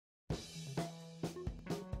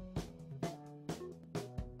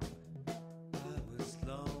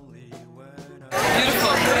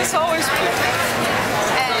it's always blue.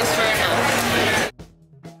 It's very nice.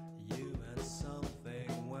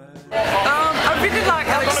 I really like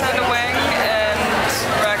Alexander Wang and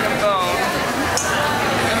Rag and Bone.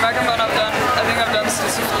 And Rag and Bone I think I've done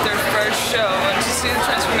since their first show, and to see the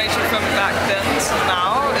transformation from back then to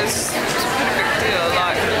now is a pretty big deal.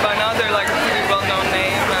 Like by now they're like a pretty well-known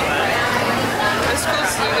name, and it's cool to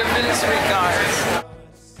see. They're really sweet guys.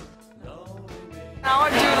 Now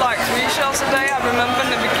I do like 3 shows a day. I remember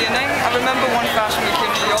in the beginning, I remember one fashion week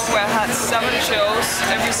in New York where I had 7 shows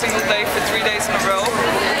every single day for 3 days in a row.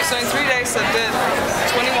 So in 3 days I did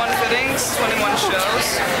 21 fittings, 21 shows.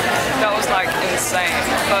 That was like insane.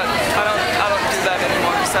 But I don't do that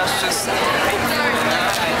anymore because that's just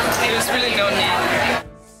there's really no need.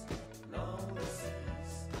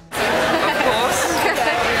 Of course.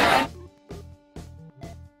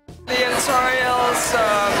 The editorials,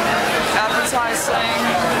 advertising,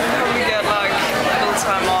 probably get like a little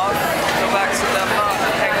time off, go back to Denmark,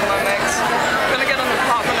 hang with my mates. I'm gonna get an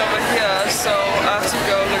apartment over here, so I have to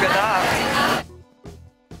go look at that.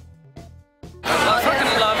 I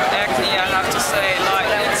fucking love acne, I have to say. Like,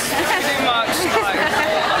 it's pretty much like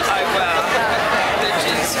all I wear. The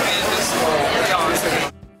jeans to me just beyond.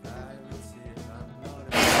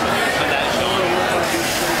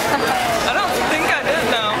 I don't think I did,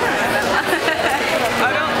 no.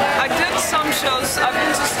 I did some shows. I've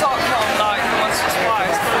been to Stockholm like once or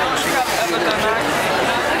twice. I don't think I've ever done acne.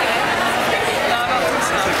 No, I don't think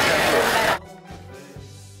so.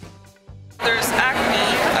 There's Acne,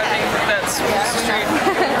 I think that's Wall Street,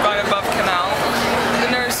 right above Canal. Then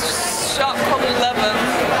there's a shop called 11,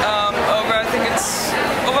 over, I think it's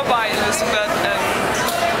over by Elizabeth and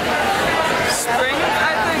Spring,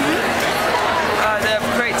 I think. They have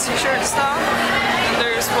great t-shirt stuff. And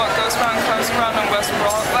there's what goes around comes around on West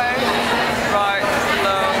Broadway, right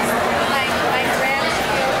below.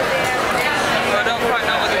 I don't quite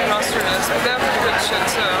know what the mustard is, but they have pretty good shit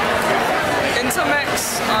too.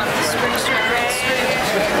 Intermix on Spring Street, Green Street,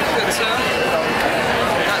 good too.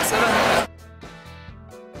 That's it.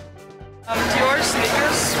 Dior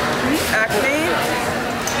sneakers, Acne.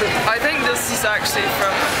 I think this is actually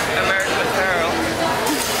from American Apparel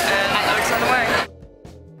and Alexander Wang.